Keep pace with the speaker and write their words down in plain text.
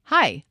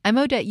Hi, I'm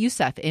Odette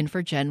Youssef in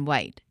for Jen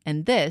White,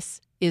 and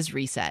this is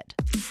Reset.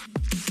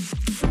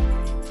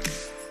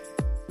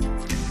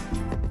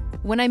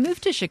 When I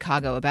moved to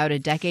Chicago about a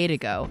decade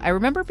ago, I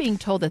remember being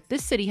told that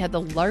this city had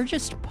the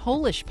largest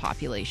Polish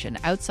population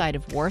outside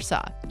of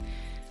Warsaw.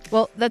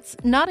 Well, that's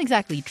not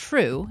exactly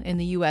true. In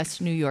the U.S.,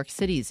 New York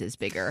City's is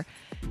bigger.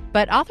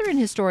 But author and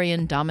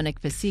historian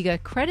Dominic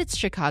Pacyga credits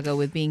Chicago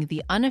with being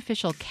the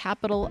unofficial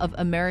capital of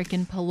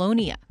American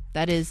Polonia,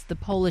 that is, the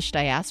Polish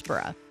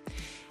diaspora.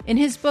 In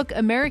his book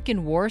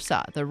American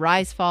Warsaw, The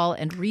Rise, Fall,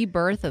 and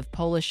Rebirth of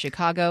Polish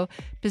Chicago,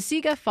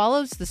 Pacyga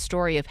follows the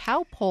story of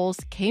how Poles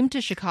came to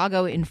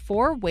Chicago in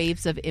 4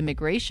 waves of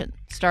immigration,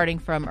 starting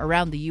from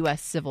around the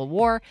U.S. Civil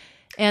War,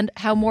 and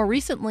how more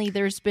recently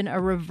there's been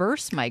a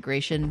reverse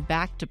migration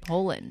back to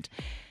Poland.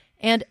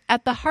 And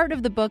at the heart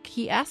of the book,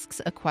 he asks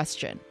a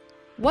question.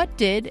 What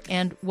did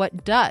and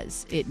what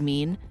does it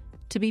mean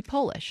to be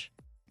Polish?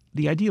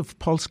 The idea of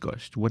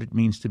Polskość, what it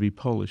means to be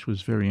Polish,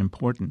 was very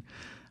important.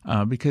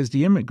 Because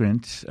the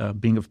immigrants,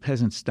 being of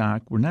peasant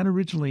stock, were not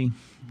originally,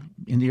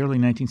 in the early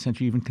 19th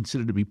century, even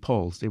considered to be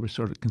Poles. They were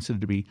sort of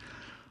considered to be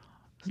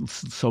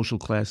social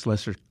class,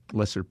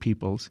 lesser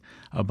peoples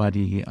by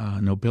the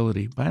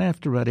nobility. But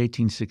after about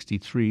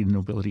 1863, the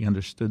nobility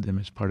understood them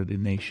as part of the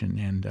nation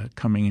and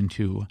coming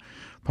into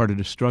part of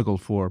the struggle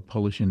for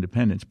Polish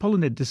independence.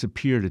 Poland had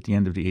disappeared at the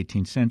end of the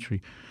 18th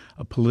century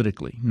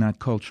politically, not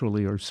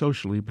culturally or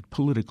socially, but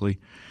politically.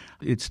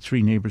 Its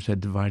 3 neighbors had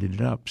divided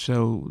it up.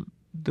 So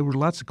there were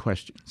lots of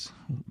questions.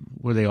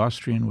 Were they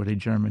Austrian? Were they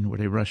German? Were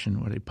they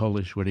Russian? Were they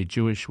Polish? Were they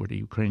Jewish? Were they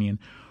Ukrainian?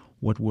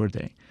 What were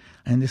they?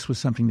 And this was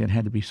something that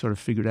had to be sort of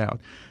figured out.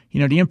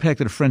 You know, the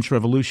impact of the French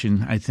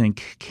Revolution, I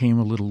think, came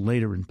a little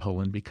later in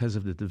Poland because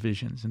of the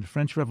divisions. And the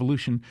French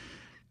Revolution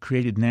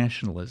created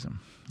nationalism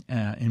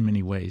in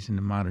many ways in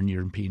the modern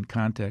European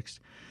context.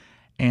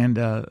 And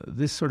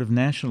this sort of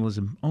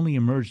nationalism only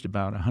emerged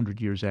about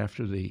 100 years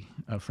after the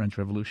French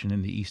Revolution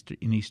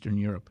in Eastern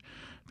Europe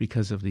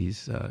because of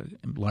these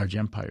large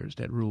empires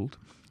that ruled.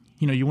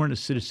 You know, you weren't a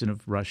citizen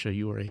of Russia,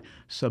 you were a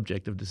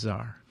subject of the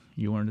Tsar.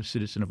 You weren't a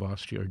citizen of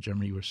Austria or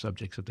Germany, you were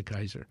subjects of the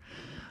Kaiser.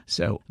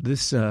 So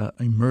this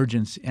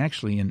emergence,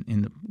 actually in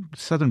the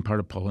southern part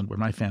of Poland, where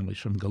my family's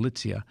from,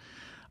 Galicia,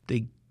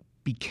 they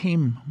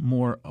became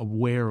more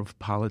aware of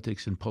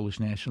politics and Polish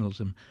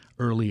nationalism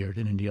earlier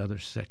than in the other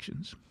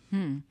sections.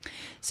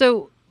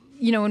 So,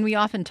 you know, when we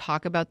often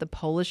talk about the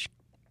Polish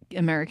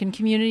American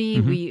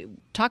community, we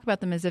talk about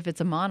them as if it's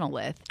a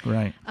monolith.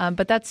 Right.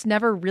 But that's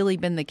never really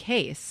been the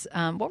case.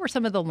 What were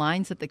some of the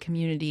lines that the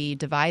community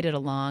divided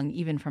along,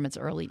 even from its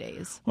early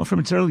days? Well, from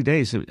its early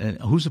days,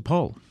 who's a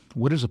Pole?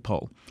 What is a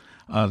Pole?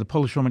 The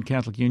Polish Roman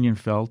Catholic Union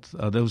felt,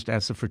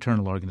 that's a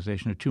fraternal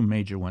organization. There are 2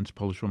 major ones,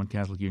 Polish Roman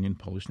Catholic Union,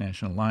 Polish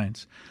National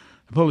Alliance.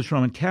 The Polish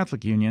Roman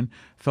Catholic Union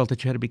felt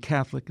that you had to be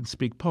Catholic and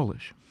speak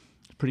Polish.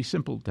 It's a pretty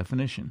simple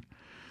definition.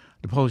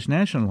 The Polish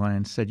National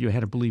Alliance said you had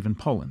to believe in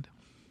Poland.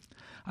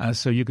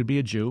 So you could be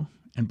a Jew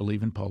and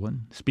believe in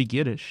Poland, speak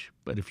Yiddish,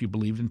 but if you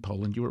believed in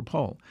Poland, you were a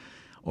Pole.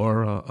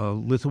 Or a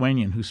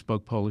Lithuanian who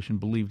spoke Polish and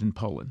believed in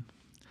Poland.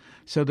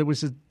 So there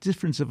was a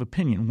difference of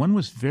opinion. One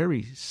was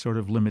very sort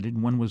of limited,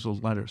 and one was a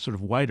lot sort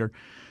of wider.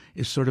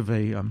 Is sort of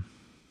a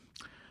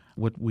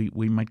what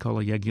we might call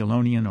a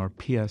Jagiellonian or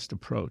Piast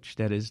approach.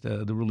 That is,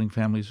 the ruling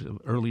families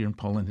earlier in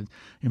Poland had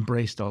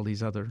embraced all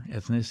these other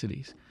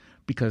ethnicities,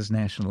 because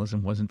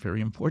nationalism wasn't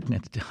very important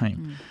at the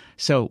time.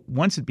 So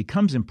once it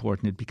becomes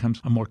important, it becomes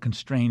a more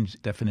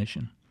constrained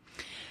definition.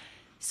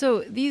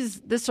 So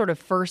this sort of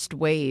first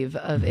wave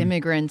of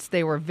immigrants,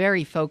 they were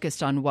very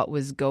focused on what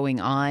was going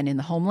on in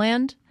the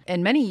homeland,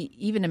 and many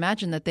even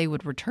imagined that they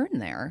would return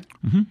there.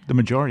 The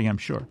majority, I'm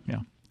sure,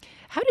 yeah.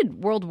 How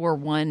did World War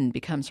I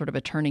become sort of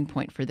a turning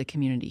point for the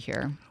community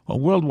here? Well,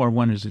 World War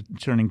I is a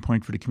turning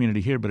point for the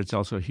community here, but it's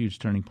also a huge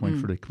turning point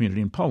for the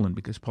community in Poland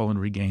because Poland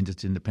regains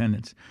its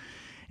independence.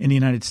 In the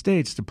United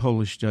States, the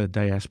Polish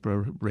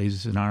diaspora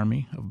raises an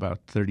army of about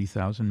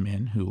 30,000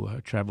 men who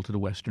travel to the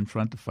Western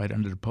Front to fight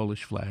under the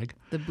Polish flag.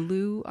 The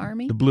Blue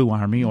Army? The Blue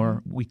Army,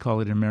 or we call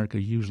it in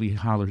America usually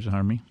Holler's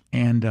Army.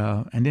 And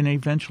then they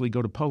eventually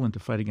go to Poland to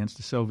fight against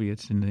the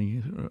Soviets. In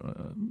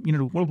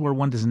the World War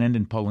I doesn't end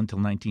in Poland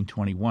until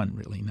 1921,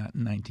 really, not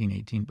in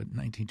 1918, but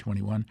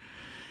 1921.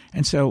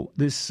 And so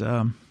this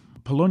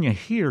Polonia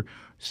here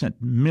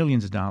sent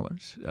millions of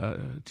dollars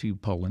to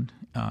Poland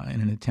in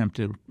an attempt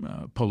to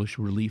Polish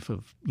relief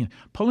of.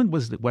 Poland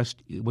was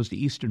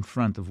the Eastern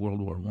Front of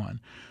World War I.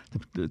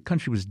 The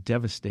country was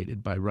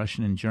devastated by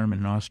Russian and German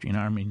and Austrian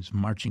armies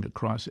marching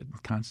across it,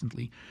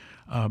 constantly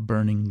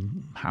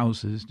burning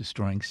houses,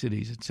 destroying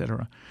cities,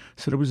 etc.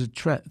 So there was a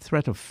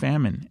threat of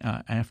famine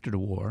after the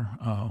war.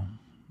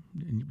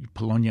 In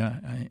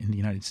Polonia in the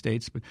United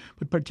States, but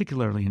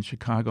particularly in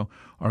Chicago,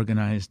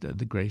 organized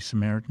the Grey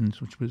Samaritans,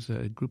 which was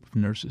a group of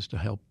nurses to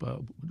help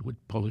with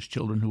Polish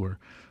children who were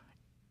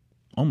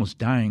almost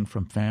dying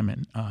from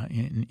famine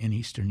in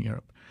Eastern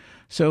Europe.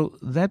 So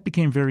that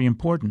became very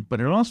important. But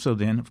it also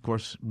then, of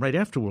course, right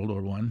after World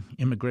War I,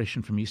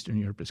 immigration from Eastern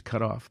Europe is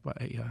cut off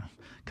by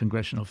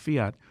congressional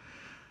fiat.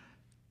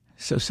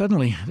 So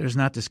suddenly there's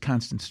not this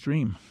constant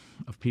stream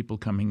of people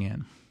coming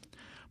in.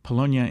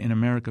 Polonia in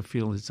America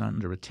feels it's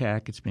under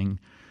attack. It's being,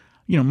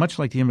 much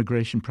like the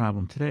immigration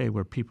problem today,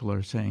 where people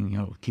are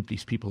saying, keep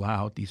these people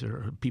out. These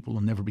are people who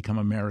will never become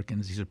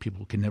Americans. These are people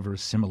who can never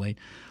assimilate.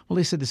 Well,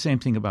 they said the same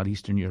thing about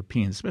Eastern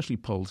Europeans, especially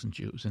Poles and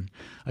Jews and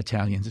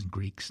Italians and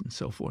Greeks and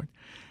so forth.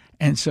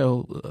 And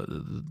so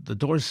the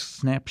doors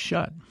snap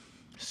shut.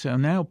 So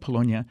now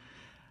Polonia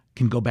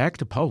can go back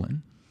to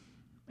Poland,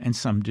 and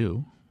some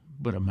do,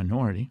 but a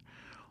minority,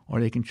 or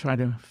they can try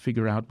to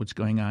figure out what's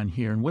going on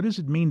here. And what does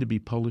it mean to be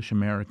Polish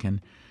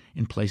American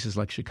in places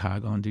like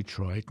Chicago and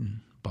Detroit and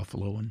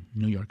Buffalo and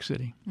New York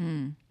City?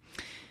 Mm.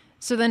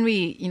 So then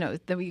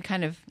we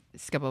kind of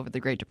skip over the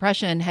Great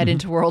Depression, head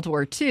into World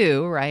War II,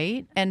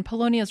 right? And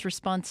Polonia's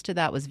response to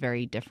that was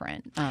very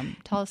different.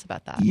 Tell us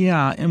about that.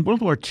 Yeah, in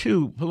World War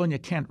II, Polonia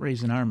can't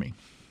raise an army.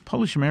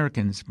 Polish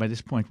Americans, by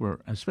this point, were,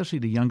 especially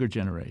the younger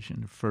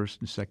generation, the first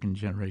and second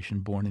generation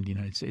born in the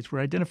United States, were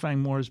identifying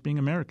more as being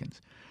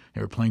Americans.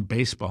 They were playing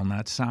baseball,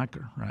 not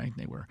soccer, right?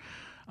 They were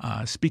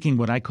speaking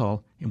what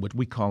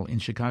we call in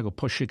Chicago,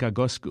 po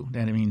Chicagosku.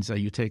 That means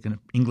you take an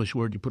English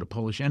word, you put a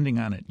Polish ending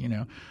on it,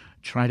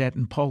 Try that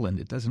in Poland.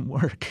 It doesn't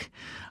work.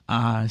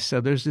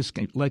 So there's this,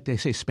 like they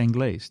say,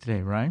 Spanglais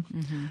today, right?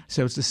 Mm-hmm.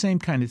 So it's the same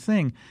kind of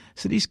thing.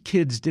 So these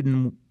kids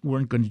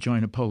weren't going to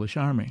join a Polish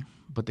army,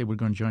 but they were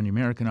going to join the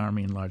American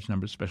army in large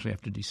numbers, especially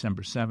after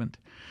December 7th,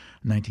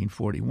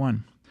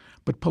 1941.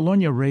 But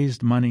Polonia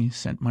raised money,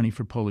 sent money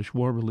for Polish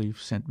war relief,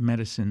 sent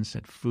medicine,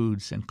 sent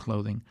food, sent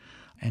clothing,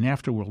 and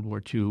after World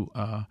War II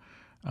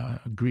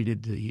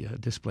greeted the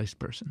displaced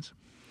persons.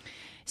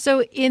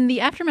 So in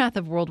the aftermath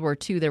of World War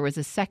II, there was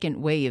a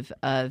second wave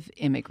of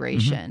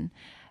immigration.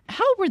 Mm-hmm.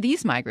 How were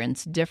these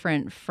migrants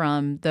different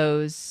from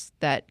those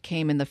that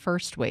came in the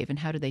first wave, and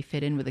how do they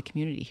fit in with the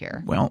community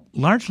here? Well,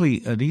 largely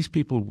these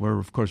people were,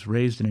 of course,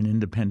 raised in an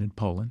independent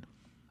Poland.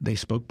 They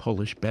spoke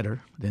Polish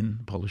better than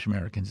Polish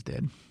Americans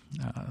did.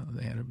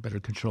 They had a better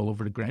control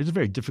over the grammar. It was a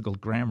very difficult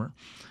grammar.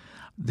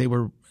 They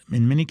were,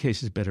 in many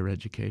cases, better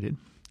educated.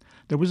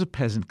 There was a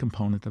peasant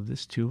component of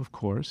this, too, of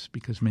course,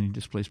 because many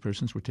displaced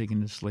persons were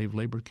taken to slave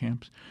labor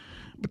camps.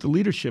 But the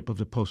leadership of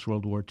the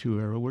post-World War II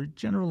era were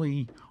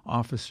generally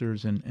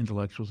officers and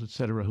intellectuals, et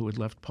cetera, who had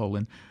left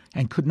Poland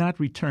and could not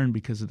return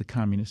because of the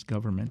communist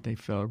government. They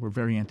were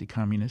very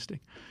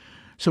anti-communistic.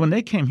 So when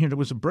they came here, there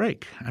was a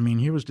break. I mean,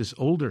 here was this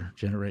older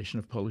generation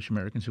of Polish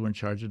Americans who were in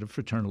charge of the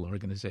fraternal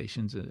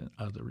organizations and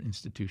other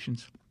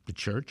institutions, the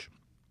church.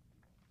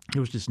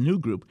 There was this new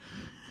group,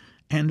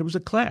 and there was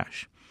a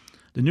clash.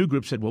 The new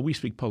group said, well, we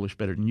speak Polish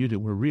better than you do.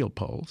 We're real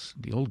Poles.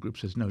 The old group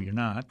says, no, you're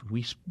not.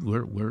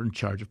 We're in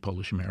charge of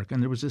Polish America.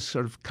 And there was this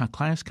sort of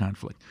class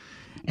conflict.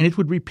 And it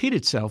would repeat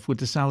itself with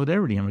the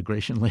Solidarity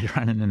immigration later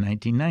on in the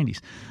 1990s.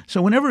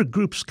 So whenever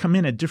groups come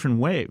in at different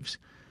waves,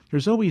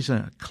 there's always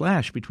a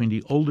clash between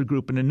the older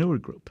group and the newer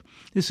group.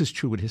 This is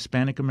true with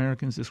Hispanic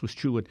Americans. This was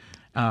true with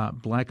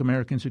Black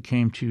Americans who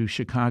came to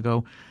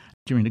Chicago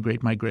during the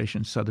Great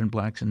Migration. Southern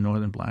blacks and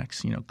northern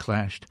blacks,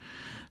 clashed.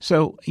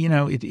 So,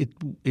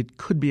 it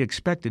could be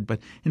expected.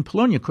 But in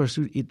Polonia, of course,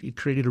 it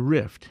created a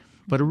rift,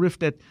 but a rift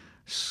that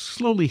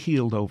slowly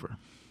healed over.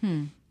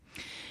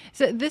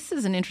 So this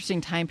is an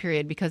interesting time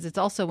period because it's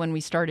also when we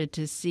started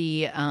to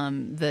see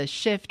the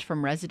shift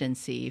from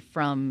residency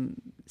from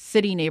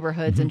city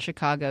neighborhoods in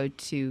Chicago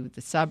to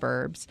the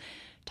suburbs.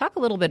 Talk a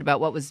little bit about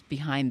what was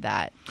behind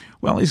that.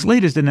 Well, as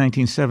late as the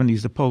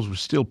 1970s,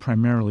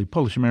 the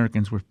Polish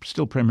Americans were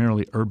still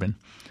primarily urban.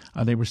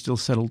 They were still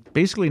settled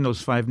basically in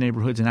those 5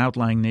 neighborhoods and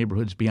outlying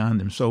neighborhoods beyond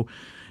them. So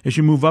as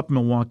you move up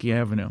Milwaukee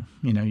Avenue,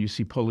 you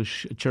see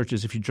Polish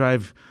churches. If you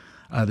drive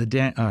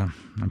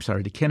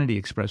the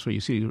Kennedy Expressway,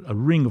 you see a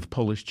ring of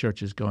Polish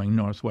churches going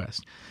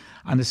northwest.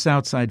 On the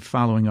south side,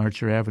 following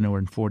Archer Avenue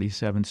and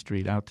 47th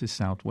Street out to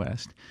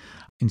southwest.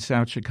 In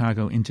South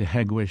Chicago into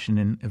Hegewisch and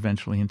then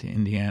eventually into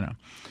Indiana.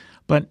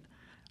 But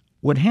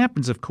what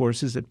happens, of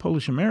course, is that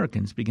Polish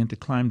Americans begin to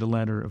climb the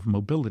ladder of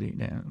mobility.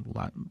 They're a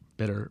lot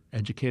better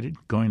educated,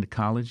 going to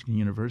college and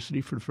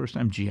university for the first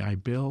time, GI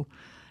Bill,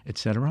 et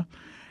cetera.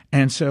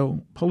 And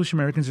so Polish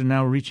Americans are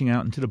now reaching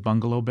out into the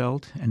bungalow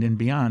belt and then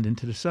beyond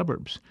into the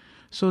suburbs.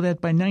 So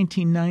that by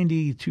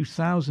 1990,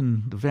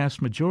 2000, the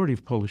vast majority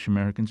of Polish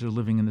Americans are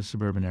living in the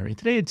suburban area.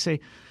 Today, I'd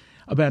say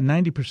about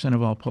 90%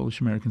 of all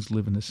Polish Americans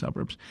live in the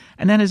suburbs.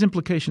 And that has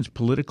implications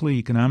politically,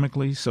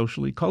 economically,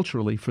 socially,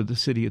 culturally for the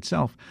city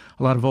itself.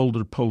 A lot of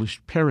older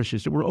Polish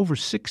parishes. There were over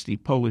 60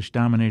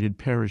 Polish-dominated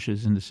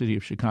parishes in the city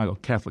of Chicago,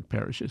 Catholic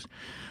parishes,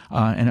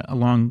 and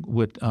along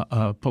with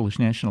Polish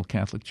National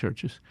Catholic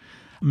churches.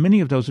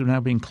 Many of those are now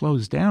being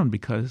closed down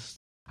because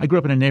I grew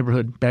up in a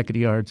neighborhood back at the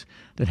Yards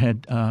that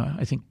had,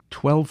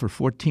 12 or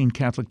 14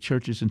 Catholic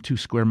churches in 2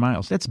 square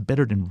miles. That's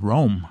better than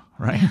Rome,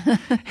 right?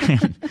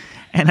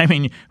 and I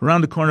mean,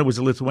 around the corner was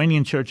a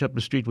Lithuanian church. Up the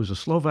street was a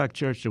Slovak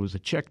church. There was a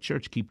Czech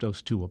church. Keep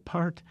those 2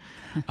 apart.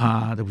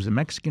 There was a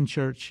Mexican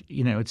church,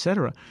 et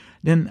cetera.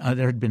 Then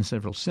there had been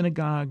several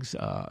synagogues.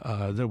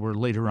 There were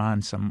later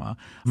on some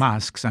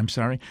mosques,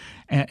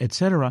 et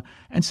cetera.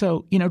 And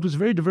so, it was a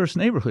very diverse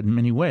neighborhood in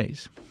many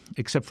ways,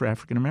 except for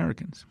African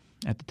Americans.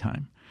 at the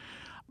time.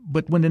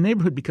 But when the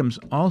neighborhood becomes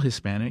all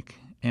Hispanic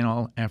and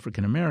all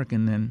African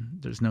American, then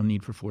there's no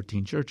need for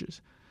 14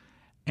 churches.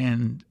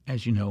 And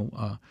as you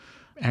know,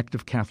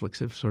 active Catholics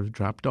have sort of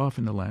dropped off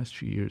in the last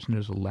few years, and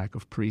there's a lack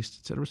of priests,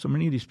 et cetera. So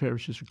many of these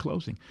parishes are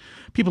closing.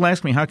 People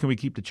ask me, how can we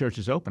keep the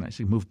churches open? I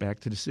say, move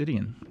back to the city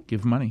and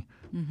give money.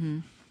 Mm-hmm.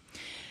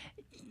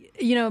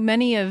 You know,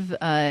 many of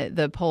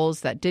the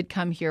Poles that did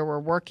come here were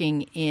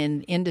working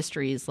in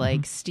industries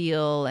like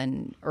steel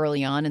and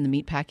early on in the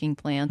meatpacking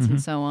plants and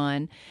so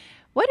on.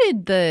 What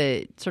did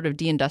the sort of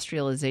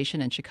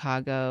deindustrialization in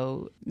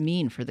Chicago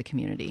mean for the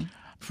community?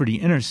 For the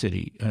inner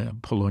city,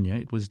 Polonia,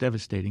 it was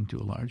devastating to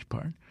a large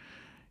part.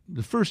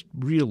 The first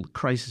real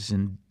crisis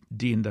in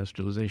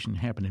deindustrialization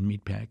happened in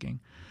meatpacking.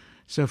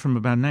 So from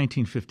about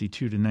 1952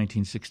 to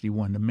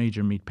 1961, the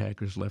major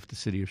meatpackers left the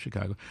city of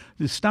Chicago.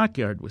 The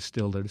stockyard was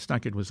still there. The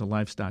stockyard was a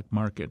livestock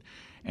market.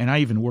 And I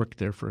even worked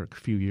there for a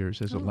few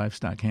years as a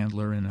livestock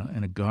handler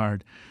and a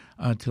guard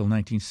until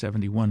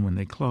 1971 when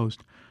they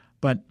closed.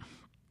 But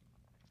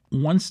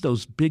once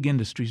those big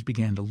industries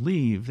began to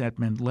leave, that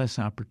meant less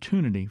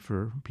opportunity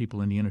for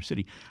people in the inner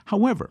city.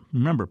 However,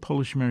 remember,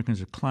 Polish Americans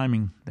are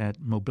climbing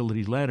that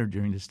mobility ladder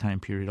during this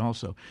time period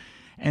also.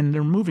 And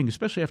they're moving,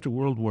 especially after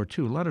World War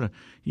II. A lot of the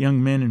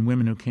young men and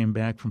women who came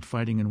back from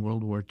fighting in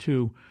World War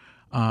II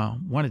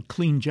wanted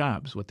clean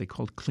jobs, what they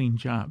called clean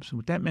jobs.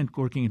 And that meant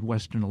working at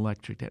Western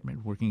Electric. That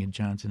meant working at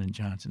Johnson &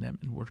 Johnson.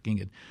 That meant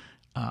working at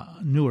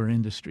newer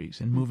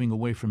industries and moving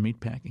away from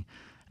meatpacking.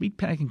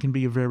 Meatpacking can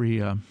be a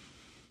very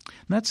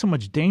not so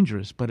much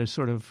dangerous, but a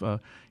sort of a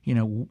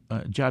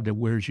job that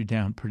wears you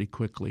down pretty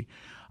quickly.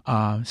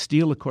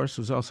 Steel, of course,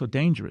 was also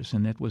dangerous,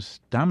 and it was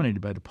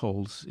dominated by the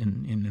Poles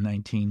in the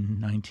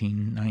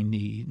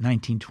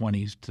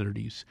 1920s,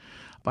 30s.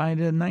 By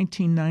the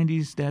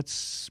 1990s,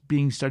 that's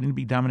starting to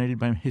be dominated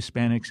by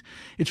Hispanics.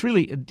 It's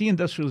really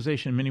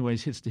deindustrialization in many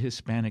ways hits the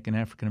Hispanic and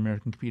African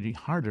American community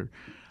harder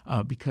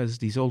because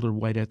these older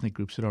white ethnic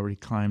groups had already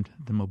climbed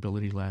the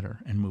mobility ladder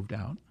and moved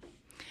out.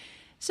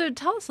 So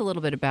tell us a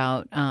little bit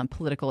about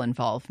political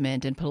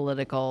involvement and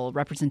political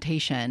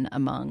representation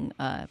among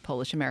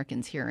Polish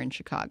Americans here in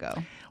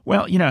Chicago.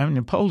 Well,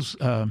 the Poles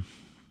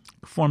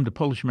formed the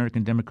Polish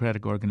American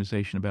Democratic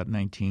Organization about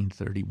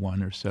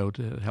 1931 or so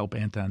to help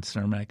Anton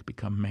Cermak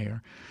become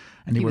mayor.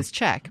 And he was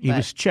Czech. He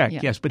was Czech,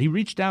 yes, but he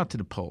reached out to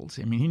the Poles.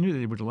 I mean, he knew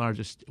they were the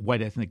largest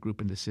white ethnic group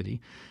in the city.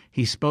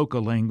 He spoke a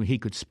language. He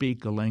could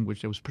speak a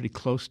language that was pretty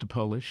close to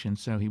Polish, and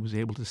so he was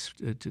able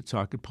to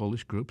talk at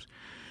Polish groups.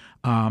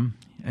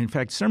 In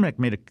fact, Cermak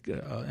made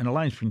an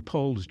alliance between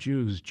Poles,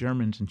 Jews,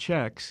 Germans, and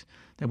Czechs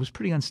that was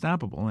pretty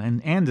unstoppable,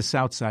 and the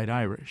Southside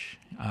Irish,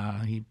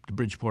 the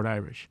Bridgeport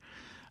Irish.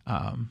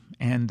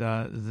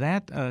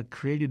 That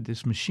created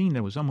this machine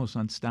that was almost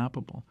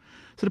unstoppable.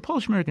 So the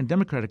Polish American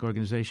Democratic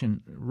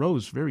Organization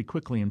rose very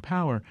quickly in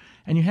power,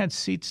 and you had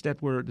seats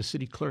that were the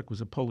city clerk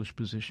was a Polish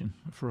position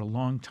for a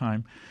long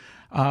time.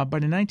 By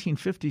the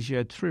 1950s, you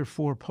had 3 or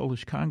 4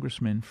 Polish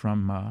congressmen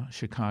from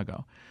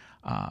Chicago.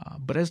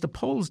 But as the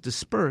Poles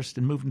dispersed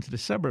and moved into the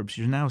suburbs,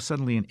 you're now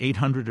suddenly in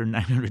 800 or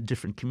 900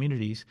 different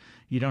communities.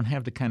 You don't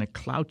have the kind of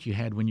clout you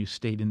had when you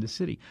stayed in the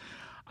city.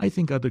 I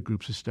think other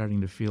groups are starting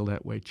to feel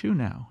that way too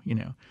now.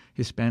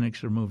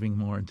 Hispanics are moving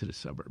more into the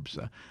suburbs.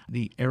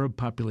 The Arab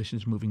population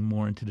is moving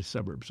more into the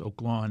suburbs,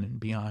 Oak Lawn and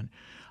beyond.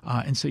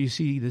 And so you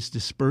see this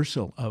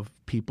dispersal of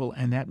people,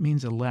 and that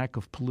means a lack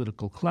of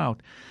political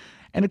clout.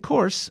 And of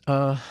course,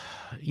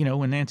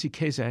 when Nancy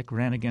Kaczak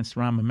ran against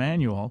Rahm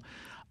Emanuel,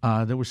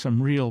 there were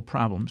some real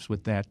problems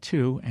with that,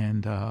 too,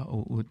 and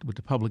with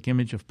the public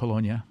image of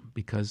Polonia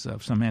because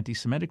of some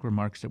anti-Semitic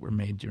remarks that were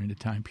made during the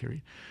time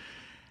period.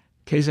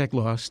 Kaczak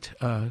lost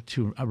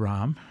to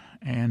Rahm,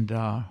 and,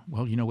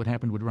 you know what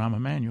happened with Rahm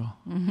Emanuel.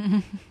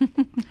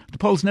 The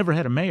Poles never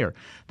had a mayor.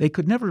 They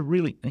could never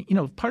really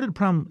part of the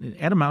problem,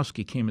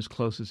 Adamowski came as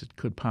close as it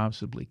could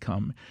possibly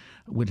come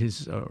with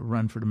his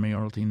run for the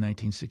mayoralty in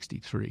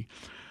 1963.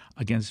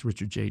 Against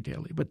Richard J.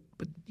 Daley. But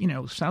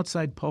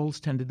Southside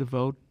Poles tended to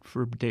vote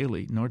for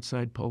Daley.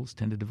 Northside Poles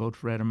tended to vote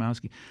for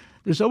Adamowski.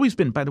 There's always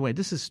been, by the way,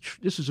 this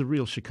is a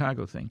real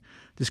Chicago thing,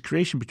 this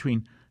creation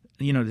between,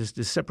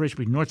 this separation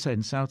between Northside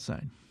and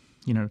Southside.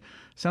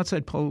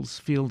 Southside Poles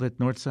feel that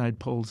Northside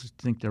Poles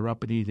think they're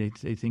uppity.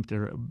 They think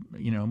they're,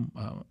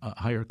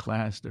 a higher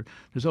class.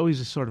 There's always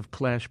a sort of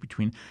clash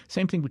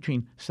same thing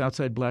between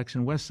Southside blacks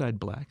and Westside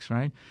blacks,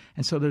 right?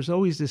 And so there's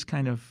always this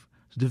kind of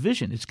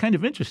division. It's kind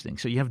of interesting.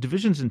 So you have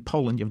divisions in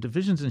Poland, you have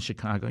divisions in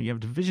Chicago, you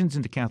have divisions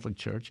in the Catholic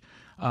Church,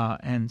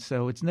 and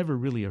so it's never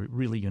really a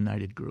really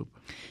united group.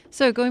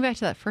 So going back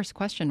to that first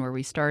question where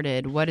we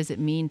started, what does it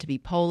mean to be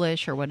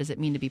Polish or what does it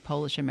mean to be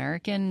Polish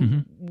American?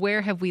 Mm-hmm.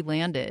 Where have we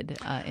landed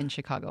in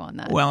Chicago on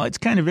that? Well, it's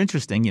kind of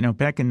interesting.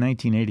 Back in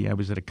 1980, I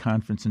was at a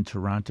conference in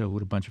Toronto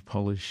with a bunch of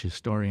Polish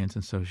historians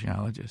and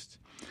sociologists.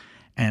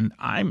 And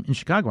I'm in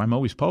Chicago. I'm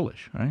always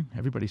Polish, right?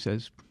 Everybody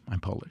says I'm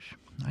Polish.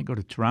 I go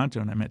to Toronto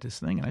and I'm at this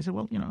thing, and I said,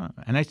 well,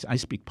 and I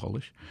speak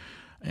Polish.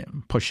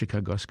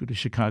 Chicago, the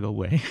Chicago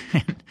way.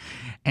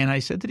 And I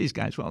said to these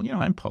guys, well,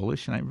 I'm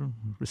Polish, and I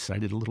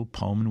recited a little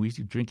poem, and we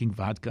were drinking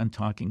vodka and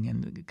talking,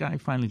 and the guy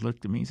finally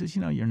looked at me and says,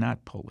 you're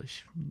not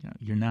Polish.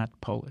 You're not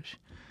Polish.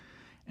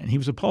 And he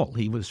was a Pole.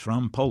 He was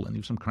from Poland. He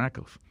was from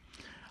Krakow.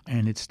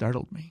 And it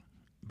startled me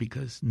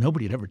because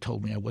nobody had ever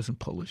told me I wasn't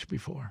Polish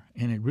before,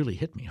 and it really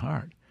hit me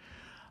hard.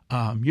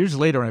 Years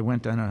later, I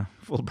went on a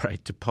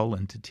Fulbright to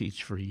Poland to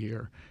teach for a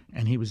year,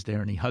 and he was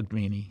there, and he hugged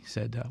me, and he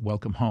said,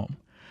 welcome home.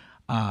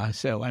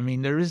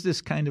 There is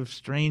this kind of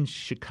strange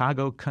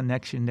Chicago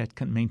connection that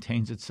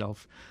maintains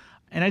itself.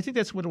 And I think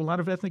that's what a lot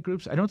of ethnic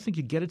groups, I don't think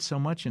you get it so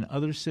much in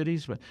other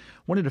cities, but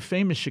one of the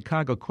famous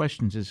Chicago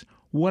questions is,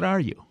 what are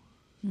you?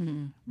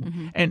 Mm-hmm.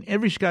 Mm-hmm. And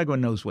every Chicagoan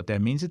knows what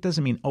that means. It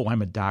doesn't mean,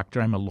 I'm a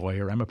doctor, I'm a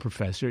lawyer, I'm a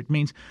professor. It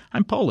means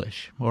I'm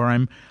Polish, or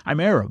I'm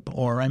Arab,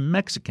 or I'm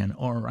Mexican,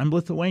 or I'm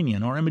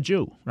Lithuanian, or I'm a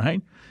Jew,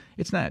 right?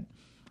 It's not,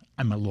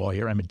 I'm a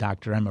lawyer, I'm a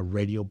doctor, I'm a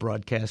radio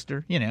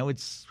broadcaster.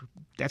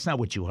 That's not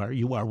what you are.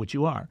 You are what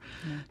you are.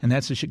 Yeah. And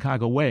that's the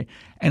Chicago way.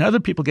 And other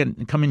people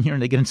come in here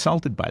and they get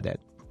insulted by that.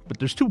 But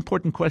there's two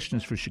important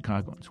questions for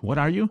Chicagoans. What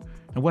are you?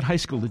 And what high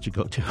school did you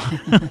go to?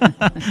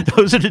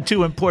 Those are the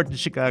two important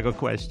Chicago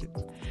questions.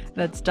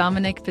 That's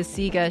Dominic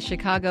Pacyga,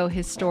 Chicago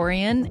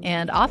historian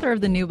and author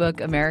of the new book,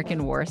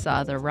 American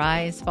Warsaw, The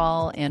Rise,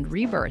 Fall, and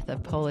Rebirth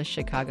of Polish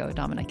Chicago.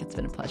 Dominic, it's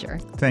been a pleasure.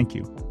 Thank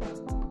you.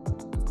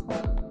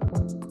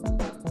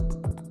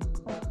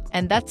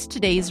 And that's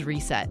today's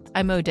Reset.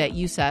 I'm Odette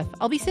Youssef.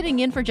 I'll be sitting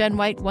in for Jen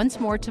White once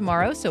more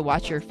tomorrow, so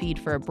watch your feed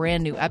for a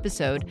brand new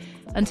episode.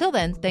 Until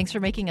then, thanks for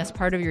making us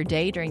part of your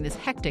day during this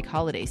hectic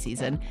holiday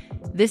season.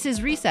 This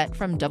is Reset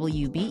from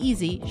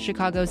WBEZ,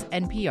 Chicago's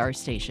NPR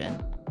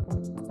station.